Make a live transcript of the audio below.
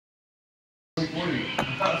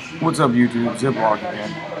What's up, YouTube? Ziplok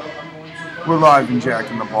again. We're live in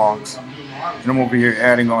Jack in the Box, and I'm over here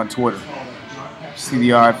adding on Twitter. You see the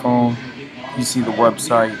iPhone, you see the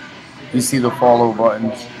website, you see the follow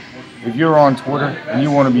buttons. If you're on Twitter and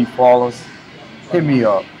you want to be followed, hit me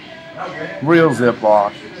up. Real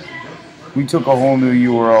Ziplok. We took a whole new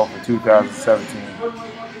URL for 2017.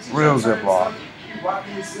 Real Ziplok.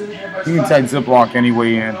 You can type Ziplok any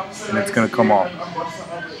way in, and it's going to come up.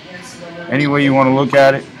 Any way you want to look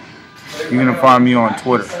at it, you're going to find me on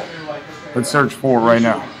Twitter. Let's search for it right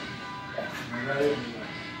now.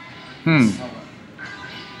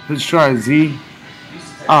 Let's try Z-I-P-L.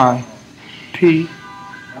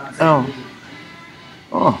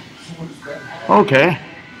 Oh, okay.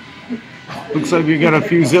 Looks like you got a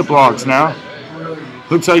few Ziploks now.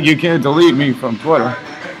 Looks like you can't delete me from Twitter.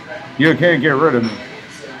 You can't get rid of me.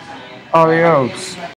 Adios.